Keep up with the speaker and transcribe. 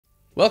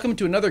Welcome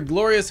to another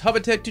glorious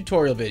Hubitat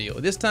tutorial video,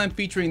 this time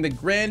featuring the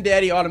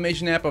granddaddy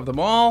automation app of them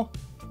all,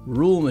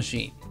 Rule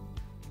Machine.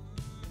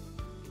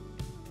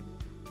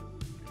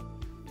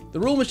 The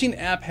Rule Machine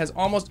app has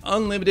almost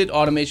unlimited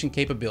automation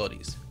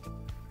capabilities.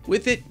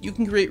 With it, you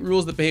can create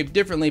rules that behave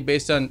differently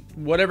based on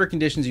whatever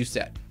conditions you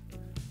set.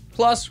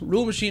 Plus,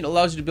 Rule Machine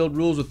allows you to build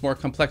rules with more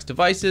complex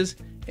devices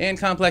and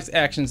complex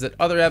actions that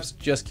other apps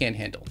just can't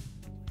handle.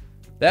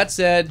 That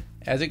said,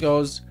 as it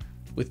goes,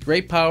 with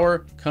great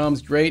power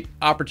comes great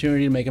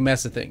opportunity to make a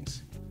mess of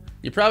things.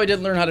 You probably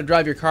didn't learn how to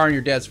drive your car in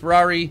your dad's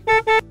Ferrari,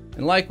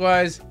 and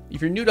likewise,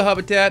 if you're new to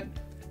Hubitat,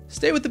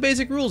 stay with the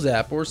Basic Rules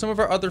app or some of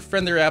our other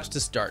friendlier apps to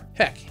start.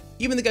 Heck,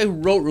 even the guy who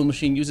wrote Rule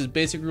Machine uses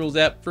Basic Rules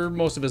app for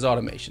most of his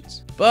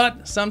automations.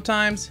 But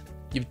sometimes,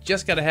 you've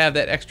just got to have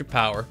that extra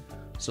power,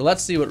 so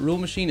let's see what Rule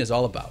Machine is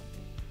all about.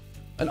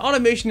 An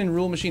automation in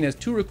Rule Machine has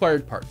two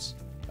required parts,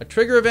 a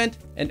trigger event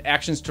and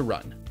actions to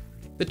run.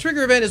 The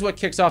trigger event is what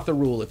kicks off the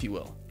rule, if you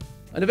will.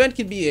 An event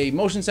can be a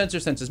motion sensor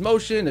senses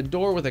motion, a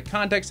door with a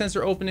contact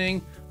sensor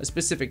opening, a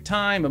specific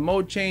time, a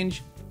mode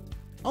change.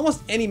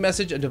 Almost any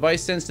message a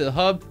device sends to the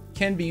hub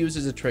can be used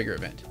as a trigger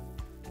event.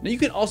 Now you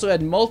can also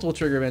add multiple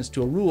trigger events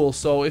to a rule,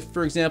 so if,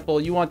 for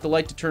example, you want the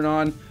light to turn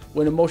on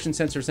when a motion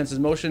sensor senses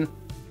motion,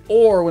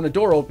 or when a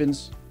door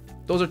opens,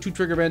 those are two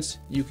trigger events,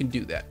 you can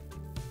do that.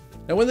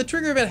 Now when the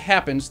trigger event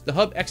happens, the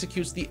hub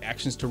executes the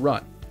actions to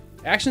run.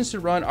 Actions to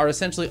run are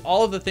essentially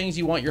all of the things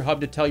you want your hub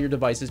to tell your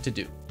devices to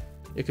do.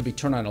 It could be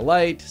turn on a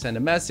light, send a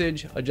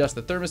message, adjust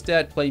the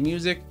thermostat, play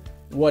music,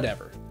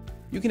 whatever.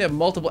 You can have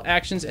multiple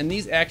actions, and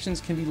these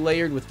actions can be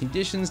layered with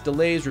conditions,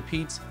 delays,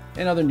 repeats,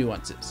 and other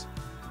nuances.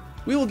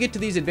 We will get to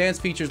these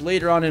advanced features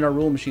later on in our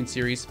Rule Machine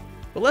series,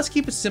 but let's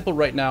keep it simple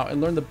right now and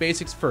learn the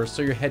basics first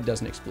so your head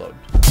doesn't explode.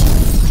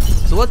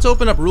 So let's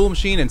open up Rule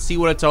Machine and see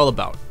what it's all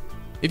about.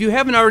 If you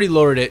haven't already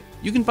loaded it,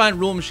 you can find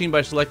Rule Machine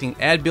by selecting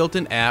Add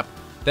Built-in App,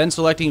 then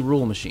selecting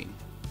Rule Machine.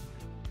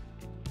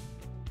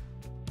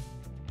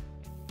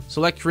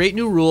 Select Create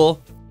New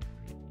Rule,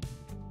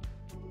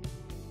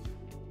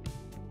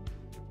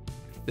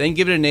 then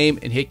give it a name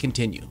and hit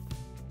Continue.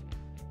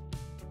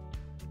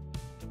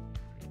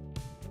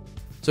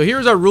 So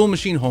here's our Rule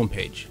Machine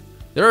homepage.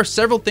 There are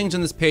several things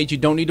on this page you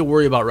don't need to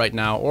worry about right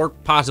now, or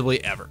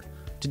possibly ever.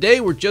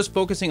 Today we're just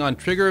focusing on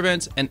trigger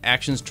events and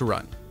actions to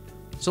run.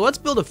 So let's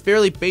build a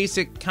fairly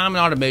basic common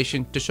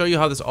automation to show you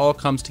how this all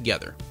comes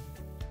together.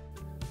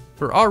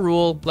 For our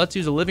rule, let's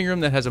use a living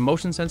room that has a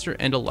motion sensor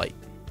and a light.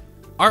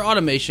 Our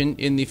automation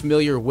in the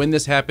familiar when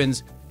this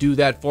happens, do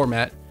that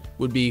format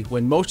would be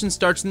when motion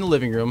starts in the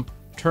living room,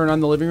 turn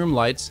on the living room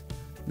lights,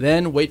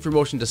 then wait for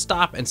motion to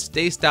stop and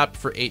stay stopped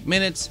for 8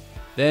 minutes,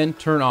 then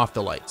turn off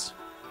the lights.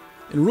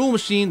 In Rule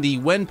Machine, the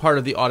when part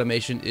of the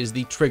automation is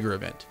the trigger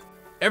event.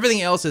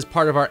 Everything else is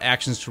part of our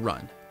actions to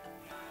run.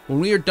 When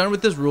we are done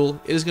with this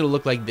rule, it is going to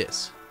look like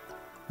this.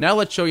 Now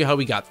let's show you how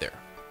we got there.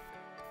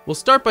 We'll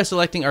start by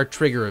selecting our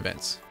trigger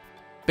events.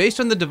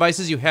 Based on the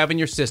devices you have in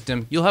your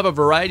system, you'll have a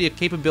variety of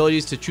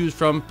capabilities to choose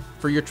from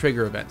for your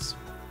trigger events.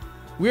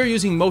 We are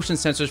using motion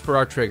sensors for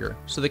our trigger,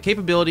 so the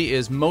capability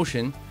is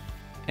motion,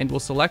 and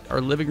we'll select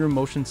our living room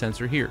motion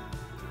sensor here.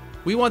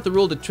 We want the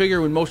rule to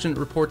trigger when motion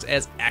reports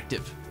as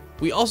active.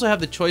 We also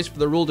have the choice for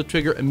the rule to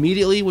trigger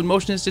immediately when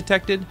motion is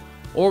detected,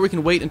 or we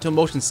can wait until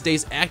motion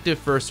stays active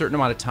for a certain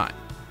amount of time.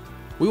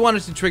 We want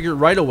it to trigger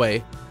right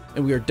away,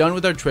 and we are done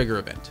with our trigger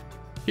event.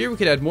 Here we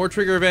could add more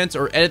trigger events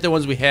or edit the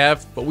ones we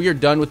have, but we are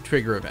done with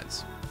trigger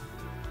events.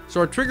 So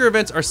our trigger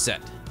events are set.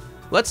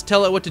 Let's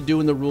tell it what to do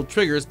when the rule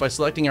triggers by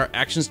selecting our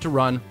actions to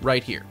run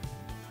right here.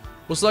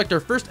 We'll select our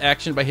first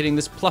action by hitting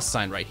this plus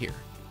sign right here.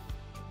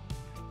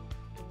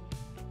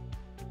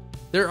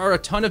 There are a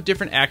ton of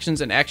different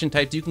actions and action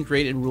types you can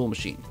create in Rule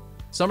Machine.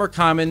 Some are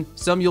common,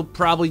 some you'll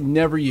probably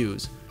never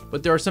use,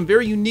 but there are some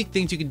very unique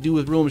things you can do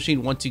with Rule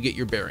Machine once you get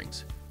your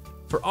bearings.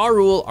 For our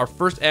rule, our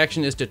first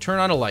action is to turn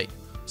on a light.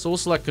 So we'll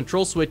select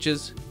control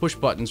switches, push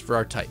buttons for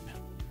our type.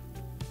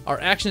 Our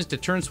action is to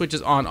turn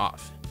switches on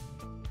off.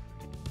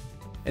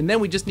 And then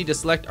we just need to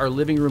select our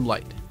living room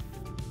light.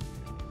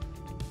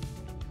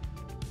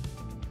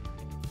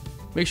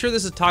 Make sure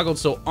this is toggled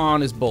so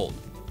on is bold.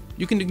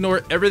 You can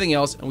ignore everything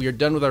else and we are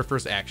done with our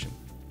first action.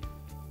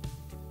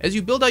 As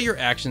you build out your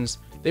actions,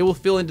 they will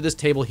fill into this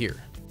table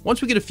here.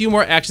 Once we get a few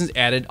more actions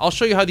added, I'll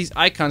show you how these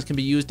icons can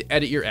be used to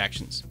edit your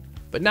actions.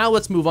 But now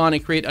let's move on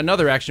and create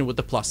another action with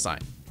the plus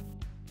sign.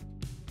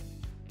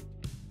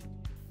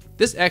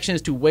 This action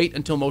is to wait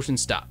until motion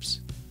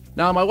stops.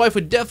 Now, my wife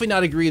would definitely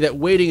not agree that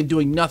waiting and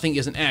doing nothing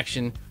is an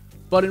action,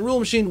 but in Rule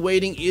Machine,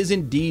 waiting is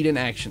indeed an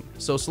action.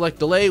 So select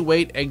delay,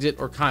 wait, exit,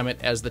 or comment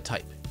as the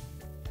type.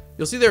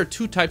 You'll see there are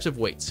two types of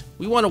waits.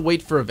 We want to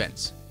wait for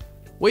events.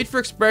 Wait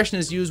for expression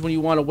is used when you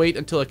want to wait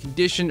until a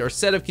condition or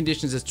set of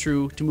conditions is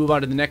true to move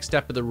on to the next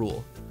step of the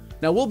rule.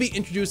 Now, we'll be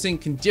introducing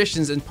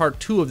conditions in part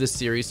 2 of this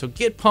series, so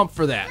get pumped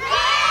for that.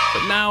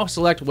 But now,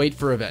 select wait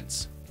for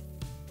events.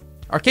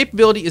 Our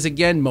capability is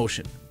again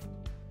motion.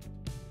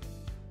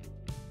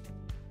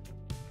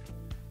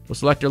 We'll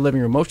select our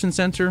living room motion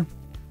sensor.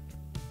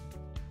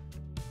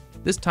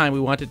 This time we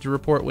want it to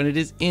report when it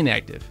is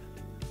inactive.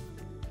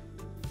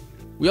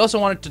 We also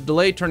want it to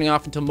delay turning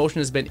off until motion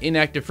has been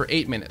inactive for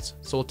 8 minutes.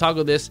 So we'll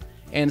toggle this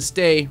and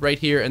stay right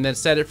here and then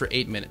set it for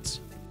 8 minutes.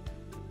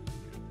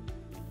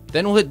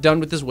 Then we'll hit done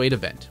with this wait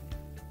event.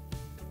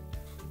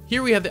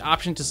 Here we have the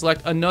option to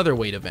select another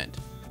wait event.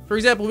 For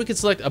example, we could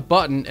select a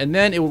button and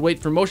then it would wait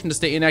for motion to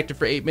stay inactive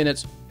for 8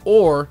 minutes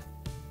or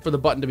for the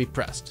button to be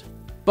pressed.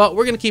 But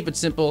we're going to keep it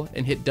simple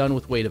and hit done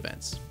with wait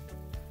events.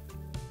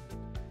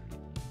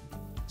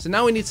 So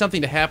now we need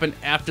something to happen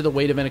after the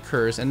wait event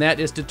occurs, and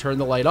that is to turn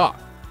the light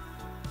off.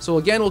 So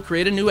again, we'll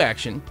create a new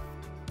action.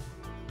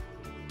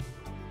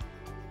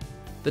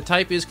 The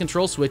type is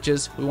control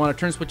switches. We want to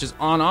turn switches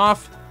on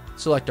off,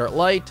 select our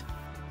light,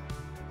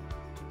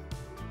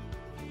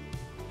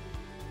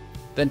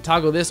 then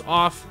toggle this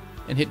off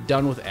and hit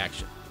done with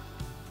action.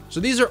 So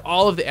these are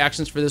all of the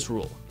actions for this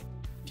rule.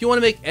 If you want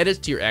to make edits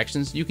to your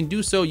actions, you can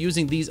do so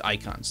using these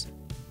icons.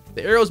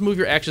 The arrows move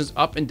your actions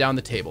up and down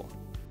the table.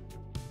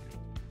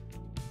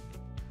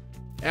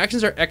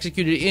 Actions are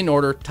executed in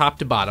order, top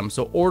to bottom,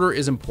 so order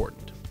is important.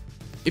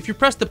 If you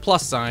press the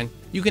plus sign,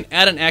 you can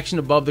add an action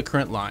above the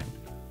current line.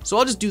 So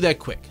I'll just do that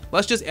quick.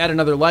 Let's just add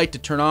another light to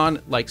turn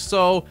on, like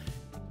so.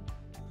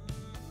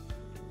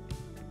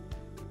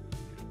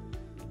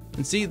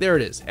 And see, there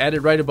it is,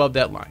 added right above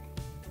that line.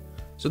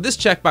 So this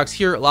checkbox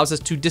here allows us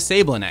to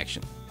disable an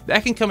action.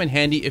 That can come in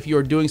handy if you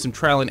are doing some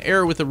trial and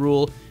error with a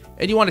rule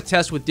and you want to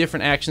test with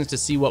different actions to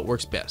see what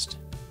works best.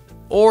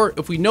 Or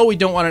if we know we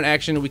don't want an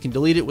action, we can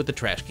delete it with the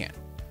trash can.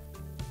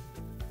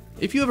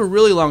 If you have a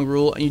really long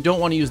rule and you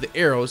don't want to use the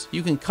arrows,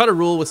 you can cut a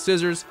rule with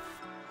scissors.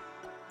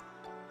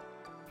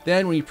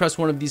 Then when you press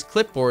one of these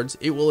clipboards,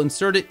 it will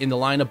insert it in the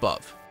line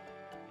above.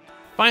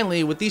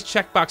 Finally, with these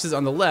checkboxes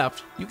on the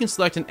left, you can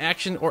select an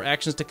action or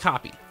actions to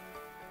copy.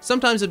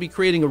 Sometimes you'll be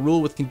creating a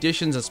rule with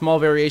conditions and small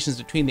variations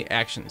between the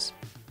actions.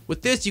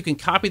 With this, you can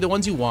copy the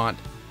ones you want,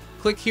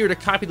 click here to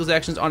copy those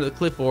actions onto the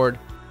clipboard,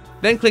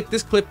 then click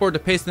this clipboard to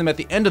paste them at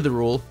the end of the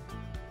rule,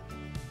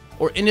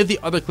 or any of the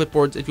other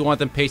clipboards if you want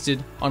them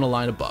pasted on a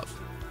line above.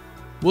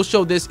 We'll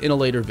show this in a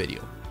later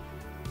video.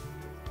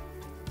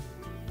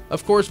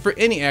 Of course, for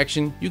any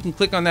action, you can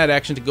click on that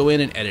action to go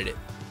in and edit it.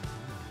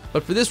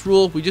 But for this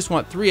rule, we just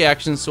want 3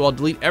 actions, so I'll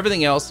delete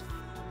everything else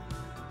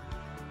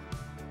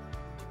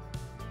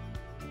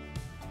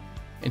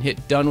and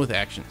hit done with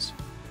actions.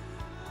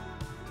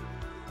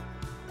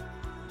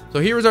 So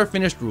here is our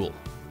finished rule.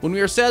 When we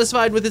are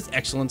satisfied with its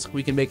excellence,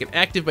 we can make it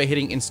active by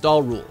hitting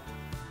install rule.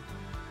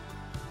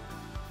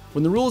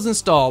 When the rule is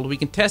installed, we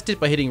can test it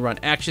by hitting run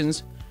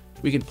actions.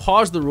 We can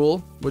pause the rule,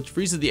 which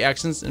freezes the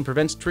actions and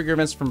prevents trigger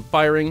events from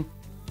firing,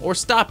 or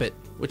stop it,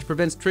 which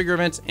prevents trigger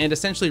events and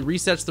essentially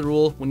resets the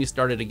rule when you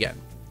start it again.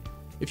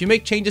 If you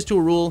make changes to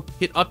a rule,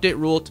 hit update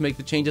rule to make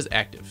the changes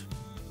active.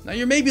 Now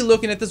you may be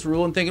looking at this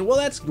rule and thinking, well,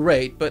 that's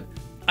great, but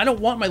I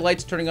don't want my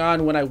lights turning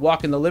on when I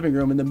walk in the living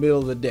room in the middle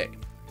of the day.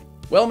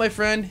 Well, my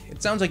friend,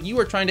 it sounds like you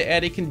are trying to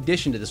add a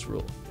condition to this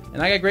rule.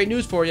 And I got great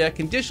news for you.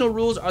 Conditional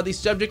rules are the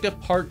subject of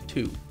part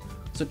 2.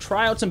 So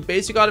try out some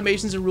basic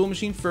automations in Rule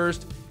Machine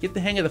first, get the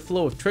hang of the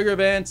flow of trigger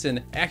events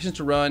and actions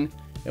to run,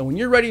 and when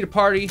you're ready to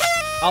party,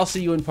 I'll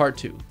see you in part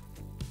 2.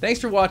 Thanks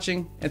for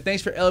watching, and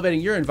thanks for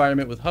elevating your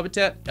environment with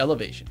Hubitat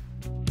Elevation.